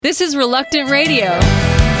This is Reluctant Radio.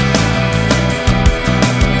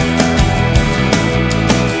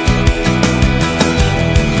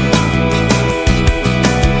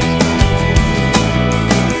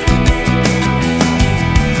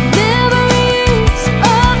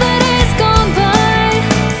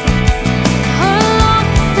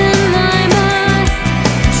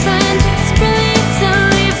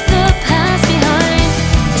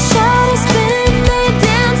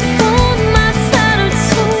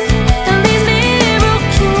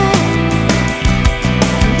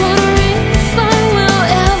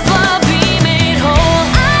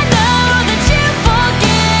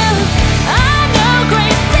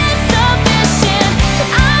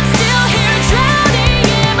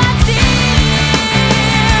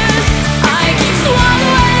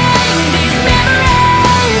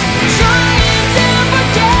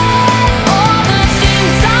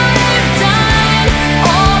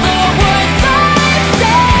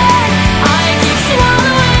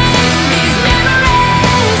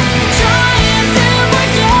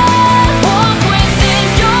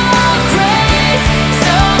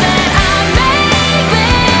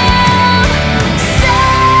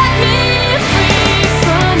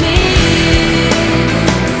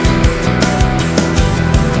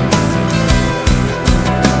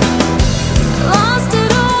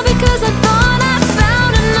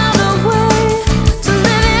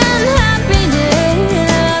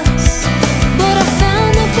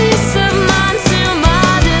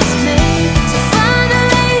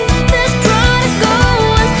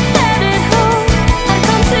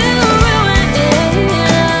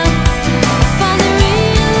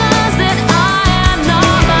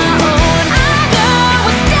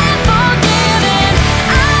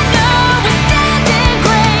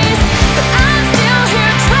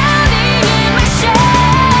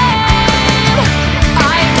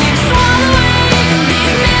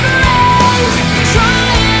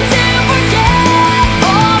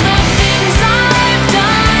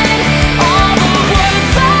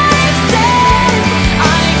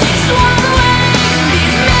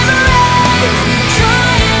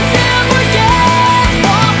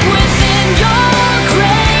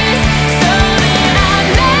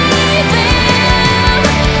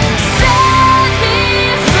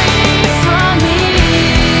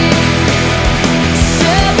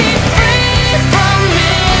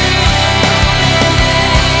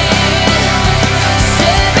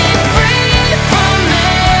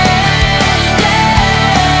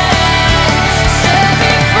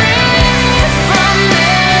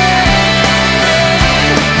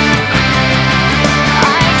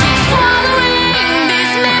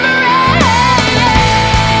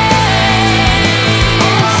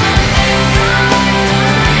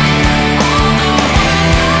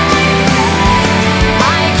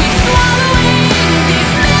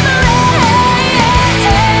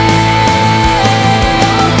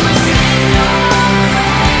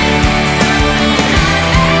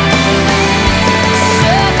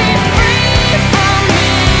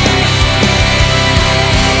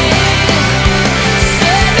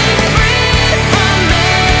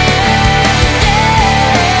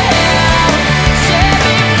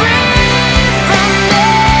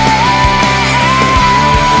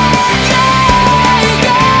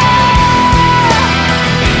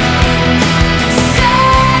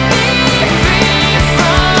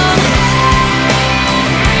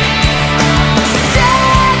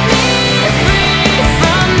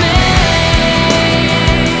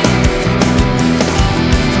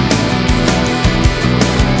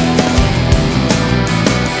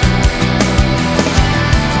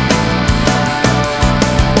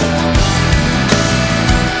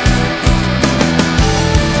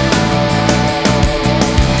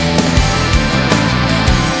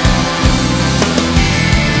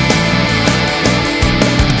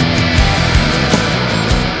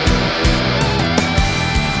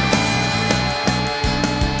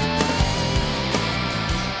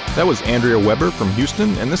 That was Andrea Weber from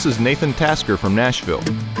Houston, and this is Nathan Tasker from Nashville.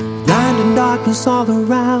 Blinding darkness all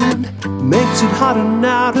around makes it harder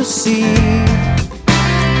now to see.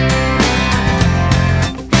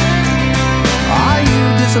 Are you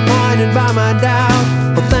disappointed by my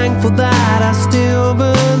doubt, or thankful that I still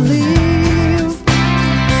believe?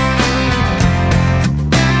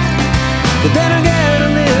 But then again, a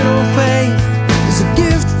little faith is a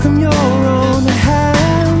gift from your own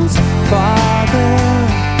hands, Father.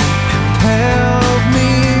 Help me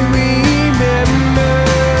remember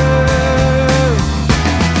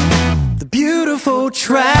the beautiful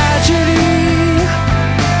tragedy,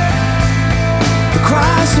 the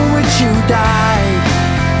cross on which you died.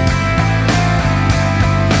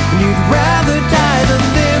 And you'd rather die than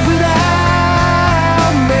live.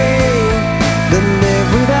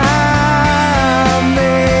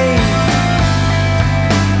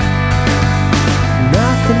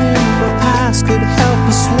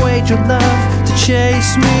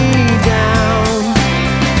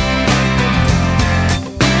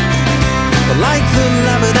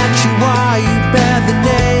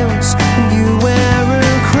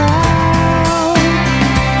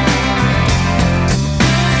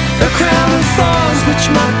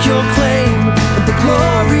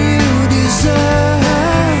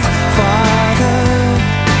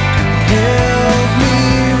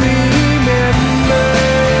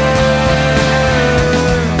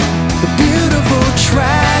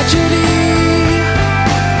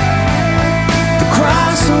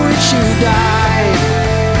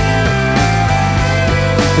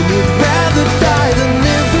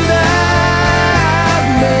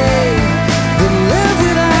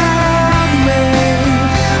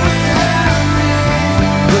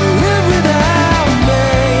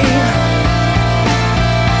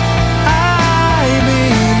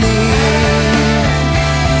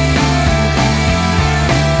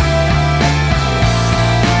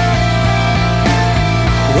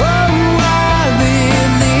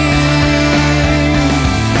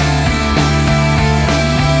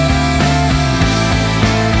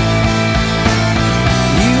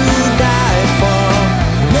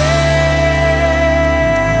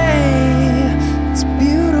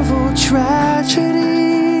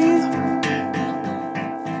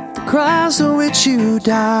 cross on which you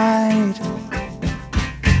died.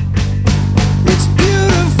 It's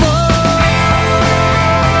beautiful.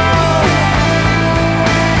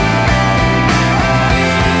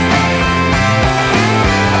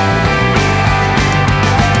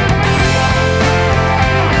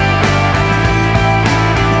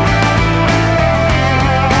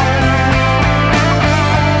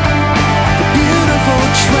 The beautiful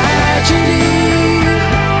tragedy,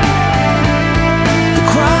 the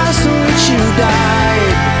cross on which you died.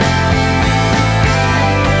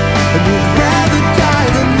 And you'd rather die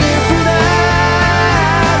than live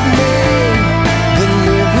without me, than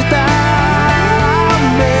live without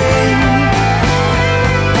me.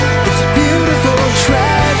 It's a beautiful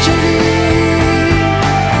tragedy,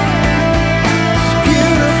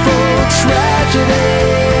 beautiful tragedy.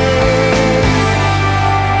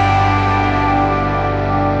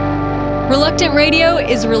 Reluctant Radio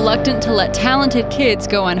is reluctant to let talented kids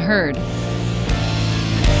go unheard.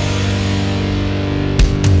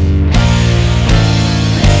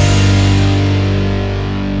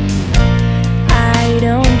 I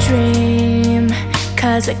don't dream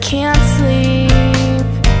 'cause I can't sleep.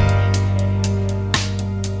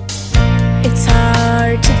 It's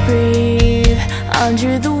hard to breathe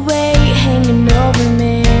under the weight hanging over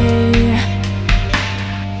me.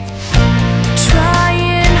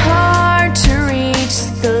 Trying hard to reach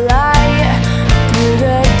the light through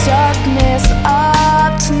the darkness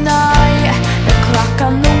of tonight. The clock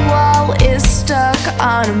on the wall is stuck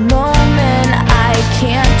on a moment I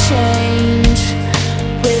can't change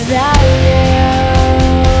without you.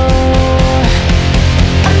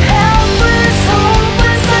 I'm helpless,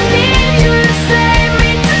 hopeless, I need you to save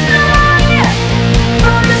me tonight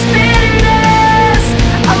from this bitterness.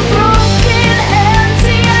 I'm broken,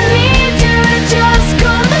 empty, I need you to just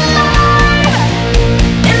come alive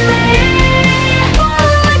in me.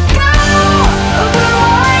 Wanna let go of who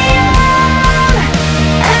I am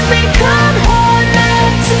and become who I'm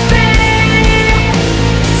meant to be.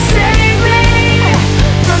 Save me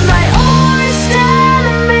from my worst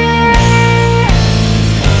enemy.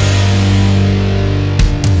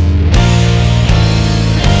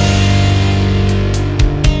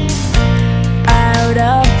 Out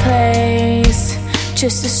of place,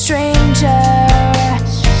 just a stranger.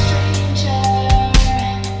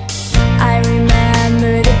 I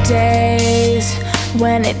remember the days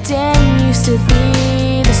when it didn't used to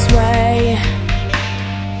be this way.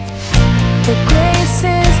 The grace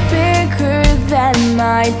is bigger than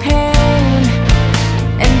my pain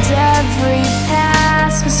and every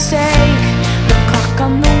past mistake. The clock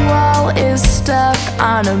on the wall is stuck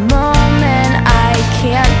on a moment I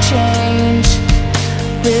can't change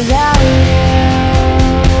without you.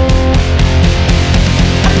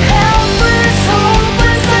 I'm helpless,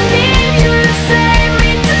 hopeless, I need you to save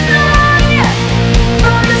me tonight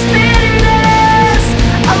from this bitterness.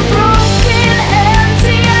 I'm broken,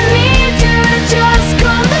 empty, I need you to just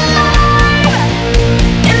come alive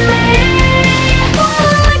in me.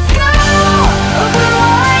 Wanna let go of who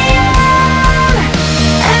I am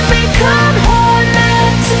and become who I'm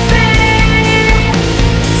meant to be.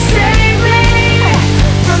 Save me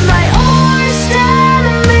from my worst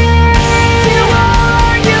enemy. You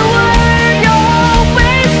are, you were, you'll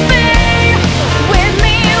always be with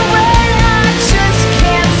me when I just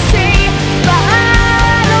can't see. But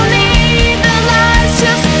I don't need the lies,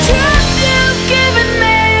 just the truth you've given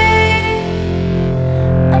me.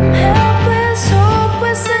 I'm helpless,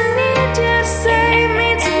 hopeless, I need you to save me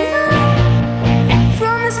tonight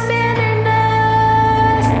from this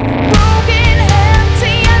bitterness. Broken,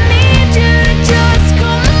 empty, I need you to just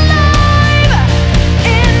come alive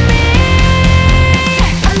in me.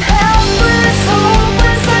 I'm helpless,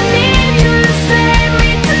 hopeless, I need you to save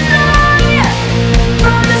me tonight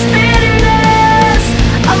from this bitterness.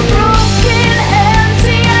 I'm broken,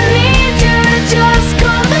 empty, I need you to just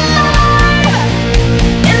come alive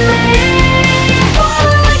in me.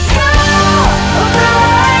 Wanna let go of who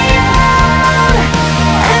I am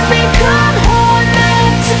and become who I'm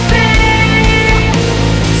meant to be.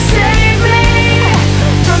 Save me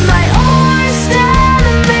from my worst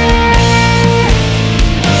enemy.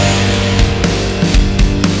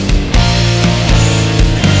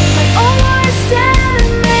 My worst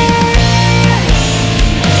enemy.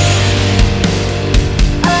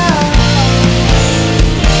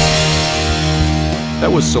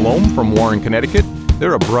 That was Salome from Warren, Connecticut.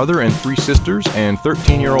 They're a brother and 3 sisters, and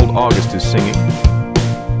 13-year-old August is singing.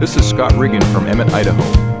 This is Scott Riggin from Emmett, Idaho.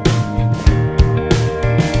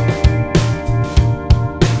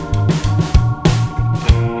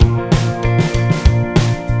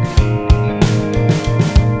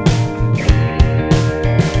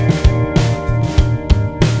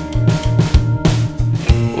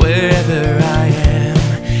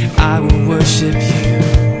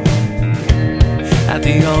 at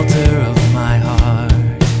the altar of my heart.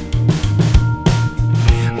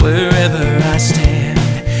 Wherever I stand,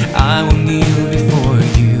 I will kneel before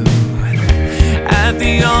you at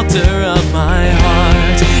the altar of my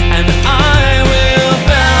heart, and I will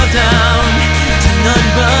bow down to none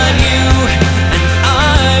but you, and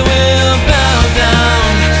I will bow down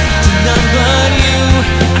to none but you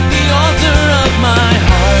at the altar of my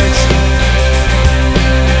heart,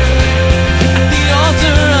 at the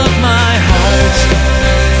altar of my heart.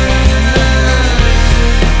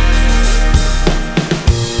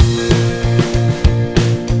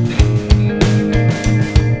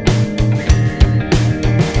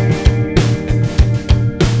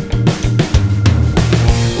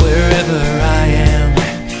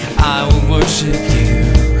 Worship you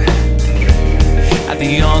at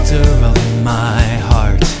the altar of my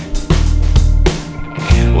heart.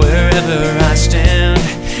 Wherever I stand,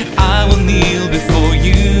 I will kneel before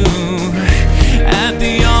you at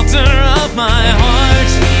the altar of my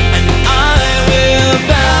heart, and I will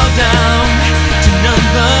bow down to none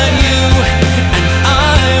but you, and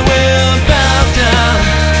I will bow down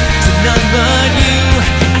to none but you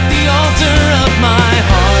at the altar of my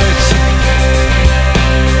heart.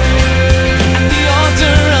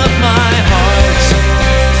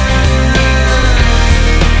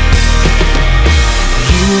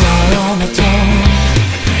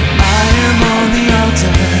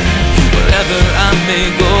 Wherever I may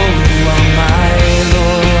go, you are my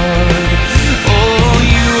Lord. Oh,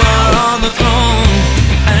 you are on the throne,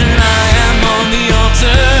 and I am on the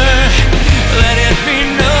altar. Let it be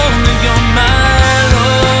known that you're my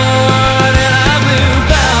Lord, and I will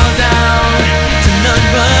bow down to none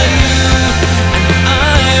but you, and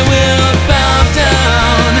I will bow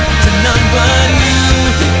down to none but you.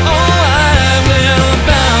 Oh, I will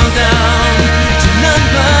bow down to none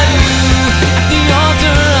but you at the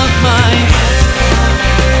altar of my heart.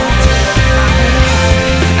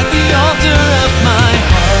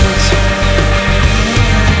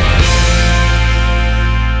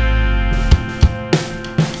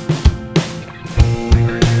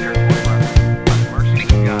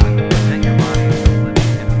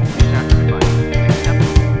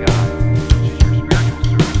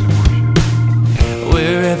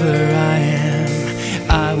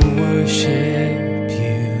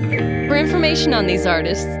 On these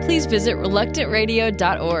artists, please visit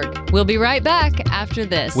reluctantradio.org. We'll be right back after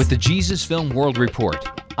this. With the Jesus Film World Report,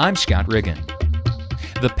 I'm Scott Riggin.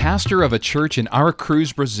 The pastor of a church in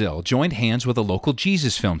Aracruz, Brazil, joined hands with a local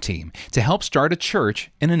Jesus Film team to help start a church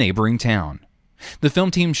in a neighboring town. The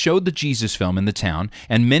film team showed the Jesus film in the town,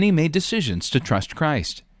 and many made decisions to trust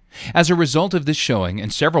Christ. As a result of this showing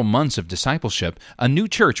and several months of discipleship, a new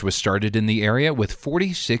church was started in the area with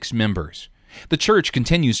 46 members. The church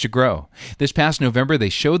continues to grow. This past November, they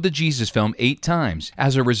showed the Jesus film 8 times.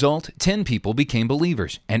 As a result, 10 people became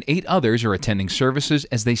believers, and 8 others are attending services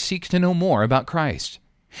as they seek to know more about Christ.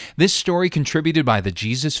 This story contributed by the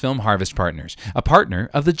Jesus Film Harvest Partners, a partner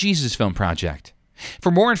of the Jesus Film Project.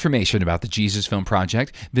 For more information about the Jesus Film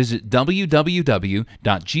Project, visit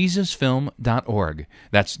www.jesusfilm.org.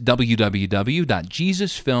 That's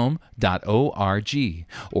www.jesusfilm.org,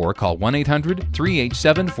 or call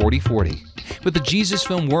 1-800-387-4040. With the Jesus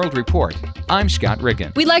Film World Report, I'm Scott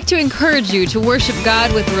Riggin. We'd like to encourage you to worship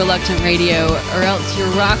God with Reluctant Radio, or else your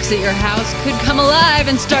rocks at your house could come alive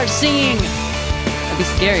and start singing. That'd be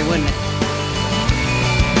scary, wouldn't it?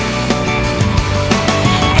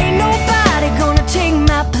 Take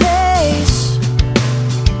my place,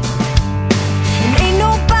 and ain't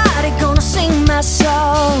nobody gonna sing my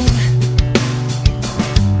song,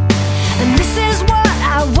 and this is what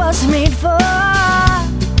I was made for.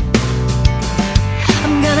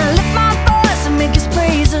 I'm gonna lift my voice and make his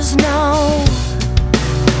praises known.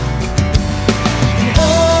 And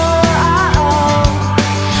oh,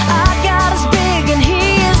 our God is big and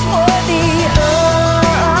he is worthy.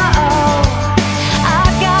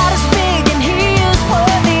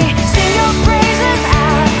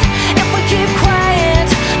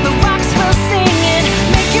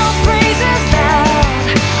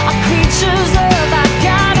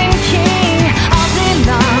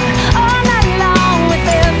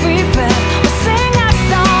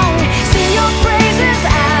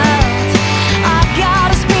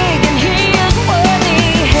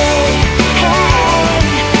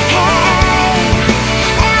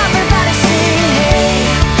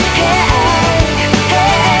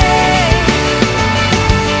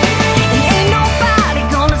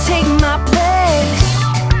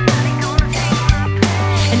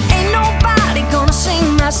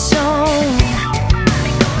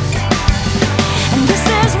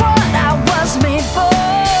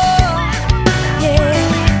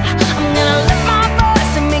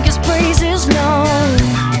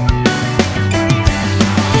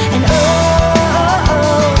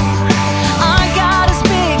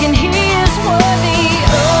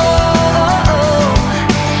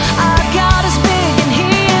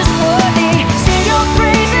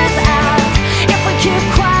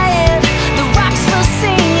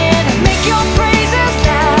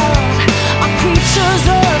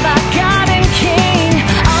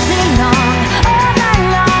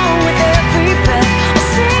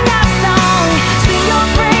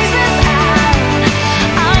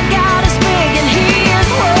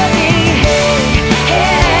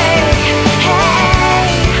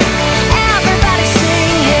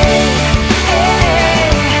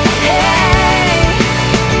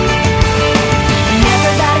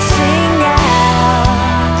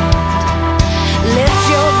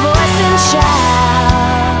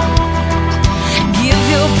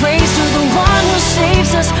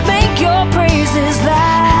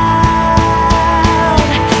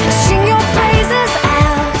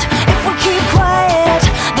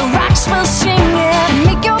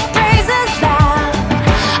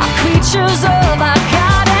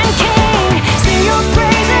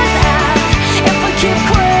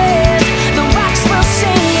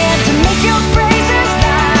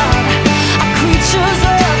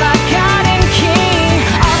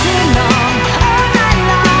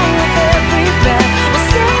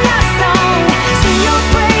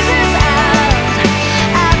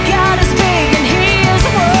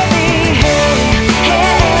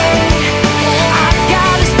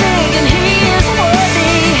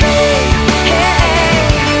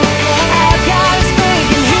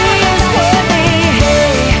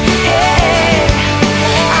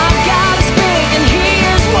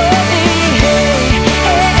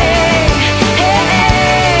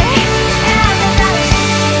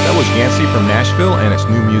 from Nashville, and it's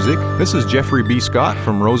new music. This is Jeffrey B. Scott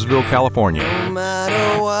from Roseville, California. No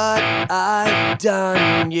matter what I've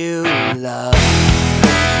done, you love.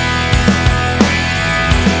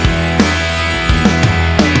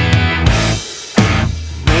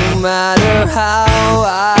 No matter how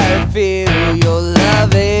I feel, you're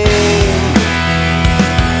loving.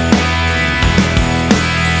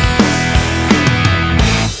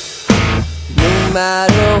 No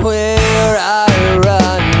matter where I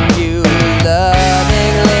run, you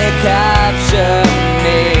lovingly capture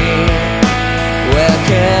me. Where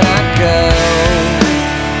can I go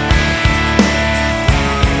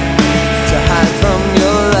to hide from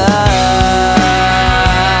your love?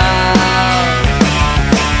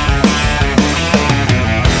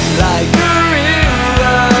 Like a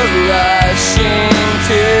river rushing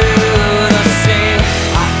to the sea,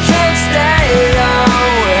 I can't stay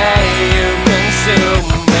away, you consume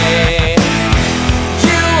me.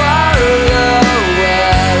 You are the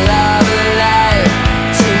well of life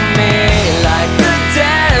to me, like a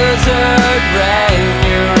desert rain,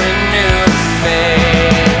 you renew me.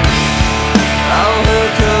 Oh, who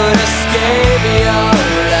could escape your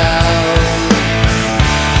love?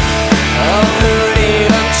 Oh, who'd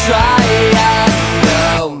even try?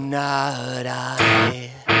 No, not I.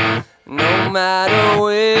 No matter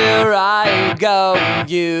where I go,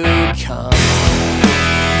 you come.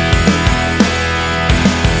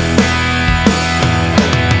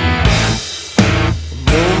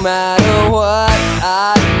 No matter what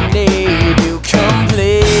I need, you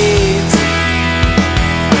complete.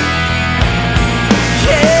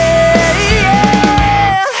 Yeah.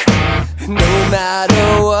 No matter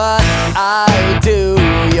what I do,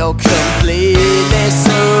 you're completely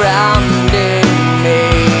surrounding me.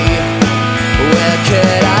 Where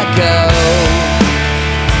could I go?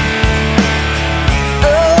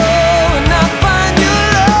 Oh, and I find your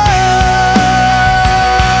love.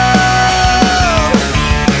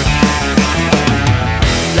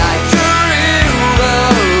 Like a river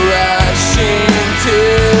rushing to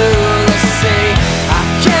the sea, I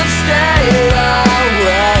can't stay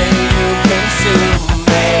away, you consume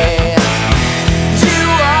me. You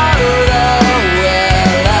are the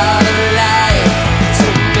well of life to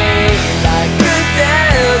me, like a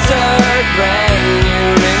desert rain, you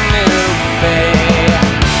renew me.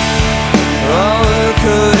 Oh, who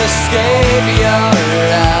could escape your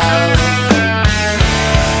love?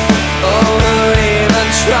 Oh, who'd even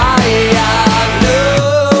try? I know.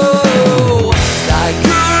 Like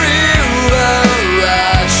a river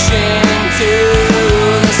rushing to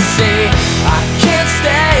the sea, I can't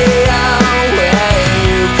stay away,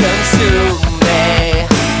 you consume me.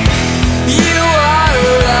 You are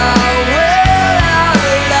the well of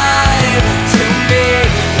life to me,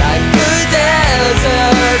 like a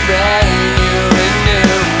desert rain, you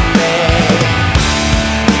renew me.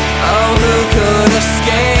 Oh, who could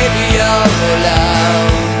escape your love?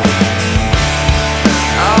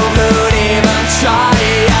 Oh, who'd even try?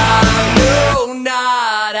 No,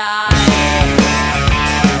 not I.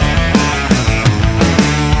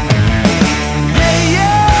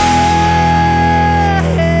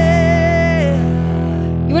 Yeah.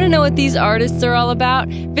 You want to know what these artists are all about?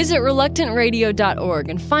 Visit reluctantradio.org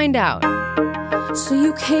and find out. So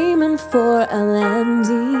you came in for a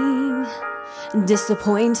landing,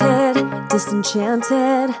 disappointed,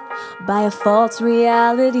 disenchanted by a false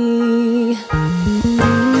reality.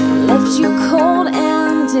 Left you cold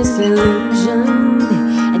and disillusioned,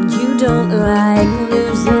 and you don't like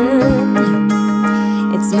losing.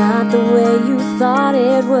 It's not the way you thought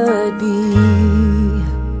it would be.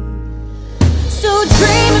 So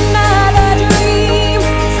dream another dream.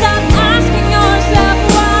 Stop asking yourself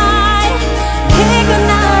why. Pick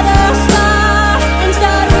another star and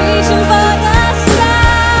start reaching for the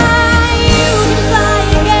sky. You can fly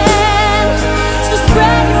again, so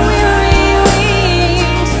spread your weary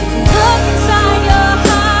wings. Look inside your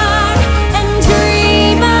heart and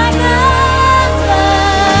dream another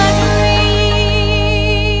dream.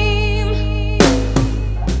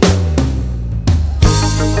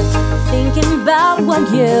 Thinking about what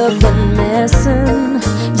you've been missing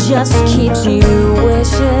just keeps you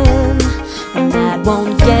wishing, and that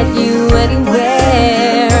won't get you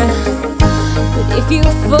anywhere. But if you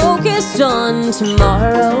focus on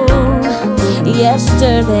tomorrow,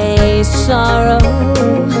 yesterday's sorrow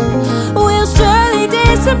will surely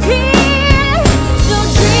disappear. So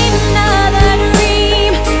dream another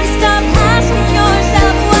dream. Stop asking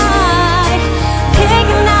yourself why. Pick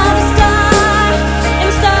another star and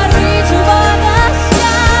start reaching for the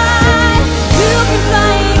sky. You can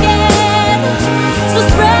fly again, so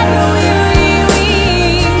spread your weary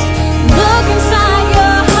wings. Look inside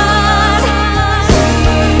your heart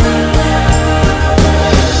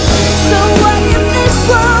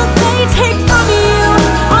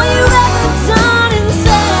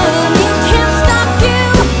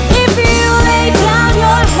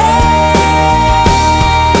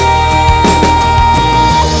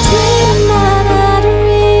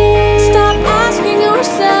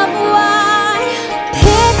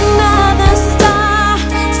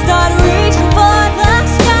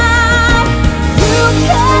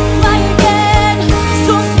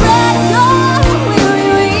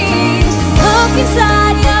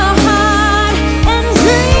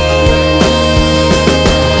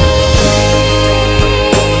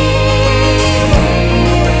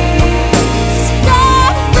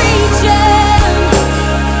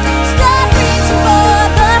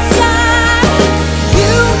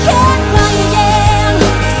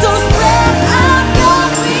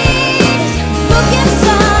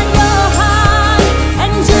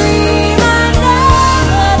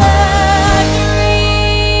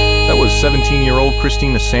 17-year-old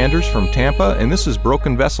Christina Sanders from Tampa, and this is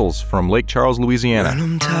Broken Vessels from Lake Charles, Louisiana. When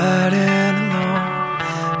I'm tired and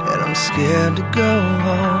alone, and I'm scared to go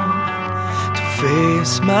home, to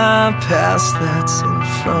face my past that's in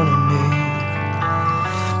front of me,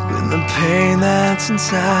 when the pain that's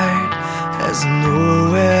inside has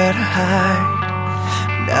nowhere to hide,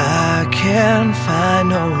 and I can't find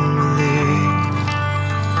no relief.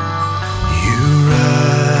 You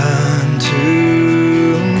run to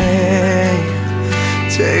me,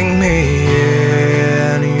 take me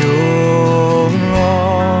in your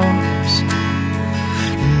arms,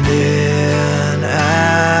 and then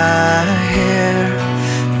I hear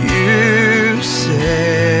you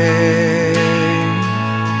say,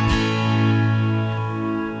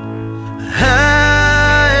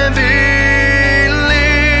 I believe,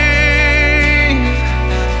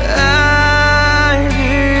 I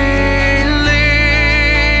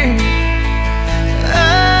believe,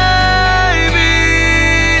 I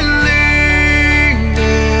believe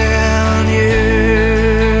in you.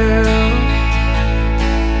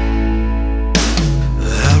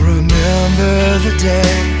 I remember the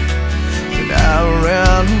day when I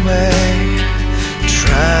ran away,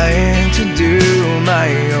 trying to do my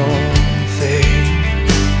own thing.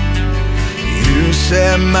 You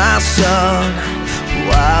said, my son,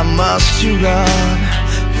 why must you run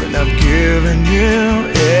when I've given you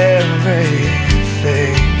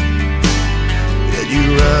everything? Yet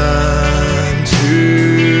you run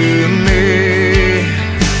to me,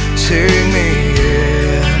 take me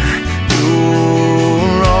in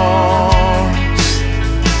your arms,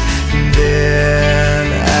 and then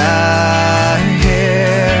I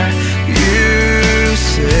hear you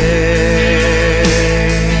say,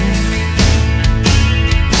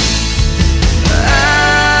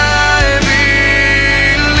 I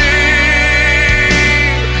believe,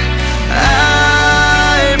 I believe,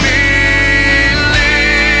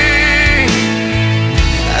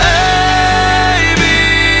 I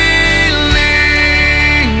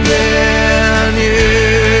believe in you. I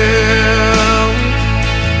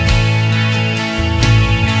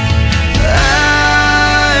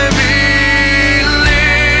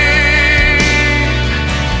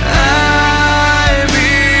I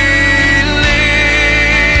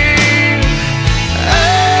believe, I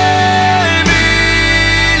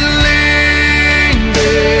believe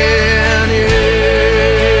in you.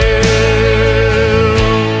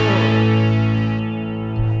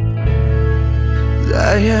 I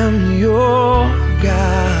am your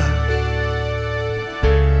God.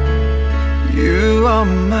 You are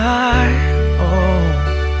my own.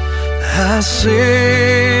 I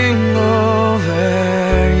sing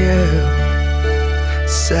over you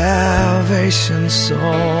salvation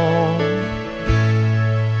song.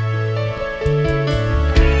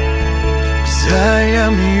 'Cause I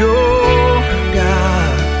am your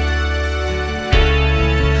God.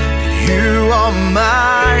 You are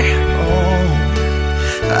my own.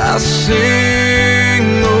 I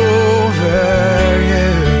sing over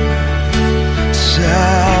you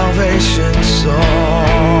salvation song.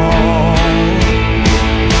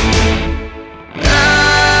 I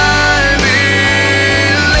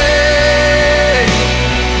believe,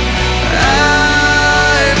 I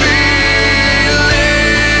believe,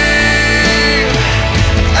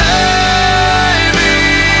 I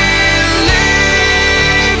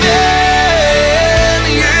believe in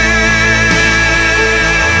you.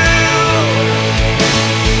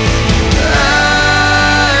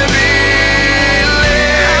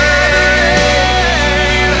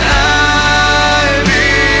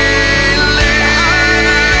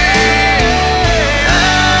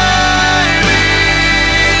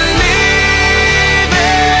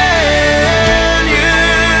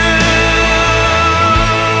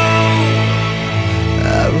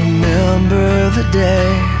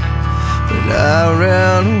 Day when I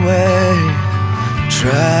ran away,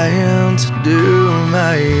 trying to do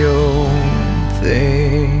my own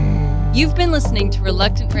thing. You've been listening to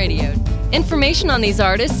Reluctant Radio. Information on these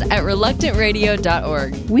artists at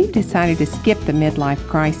reluctantradio.org. We've decided to skip the midlife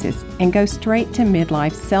crisis and go straight to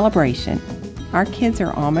midlife celebration. Our kids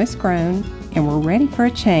are almost grown and we're ready for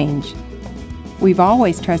a change. We've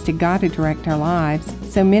always trusted God to direct our lives,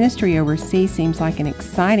 so ministry overseas seems like an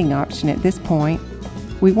exciting option at this point.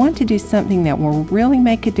 We want to do something that will really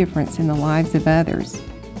make a difference in the lives of others.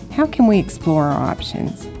 How can we explore our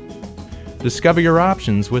options? Discover your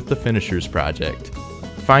options with the Finishers Project.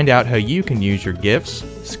 Find out how you can use your gifts,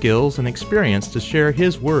 skills, and experience to share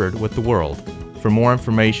His Word with the world. For more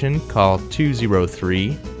information, call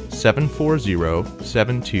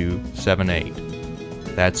 203-740-7278.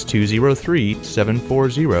 That's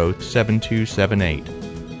 203-740-7278.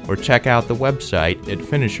 or check out the website at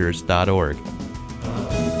finishers.org.